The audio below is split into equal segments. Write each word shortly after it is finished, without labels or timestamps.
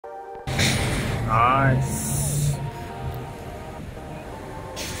Nice.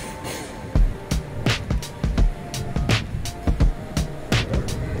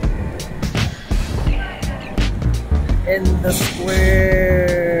 In the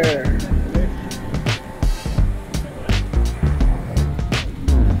square.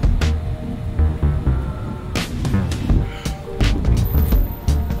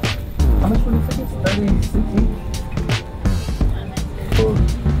 How much were the tickets? 36 each?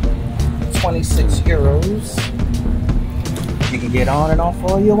 26 euros. You can get on and off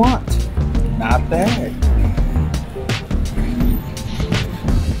all you want. Not bad.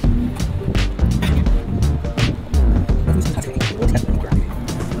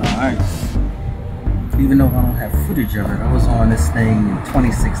 Alright. Even though I don't have footage of it, I was on this thing in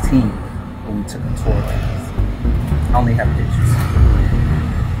 2016 when we took a tour of it. I only have pictures.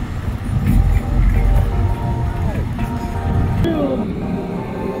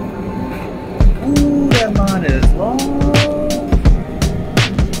 Ooh, that line is long.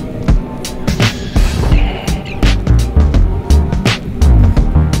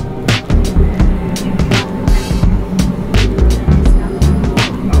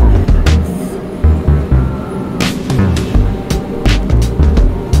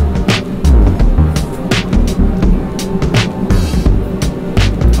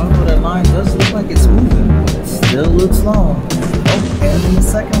 Looks long. Oh, and in the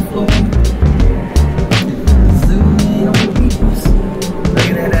second floor, zoom in on the peoples. Look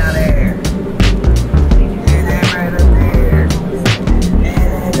at that down there. And that right up there.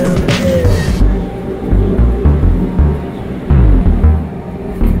 And that over there.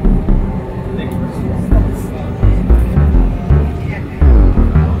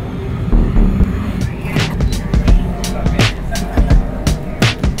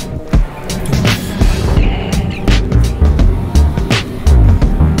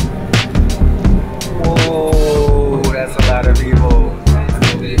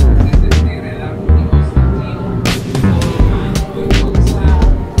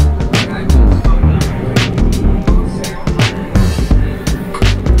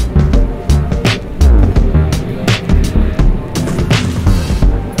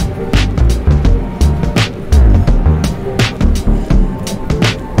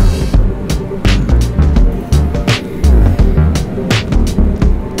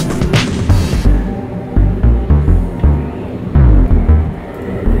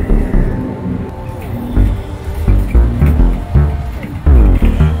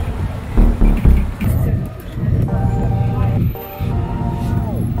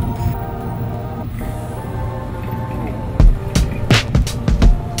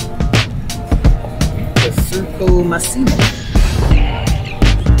 Massimo.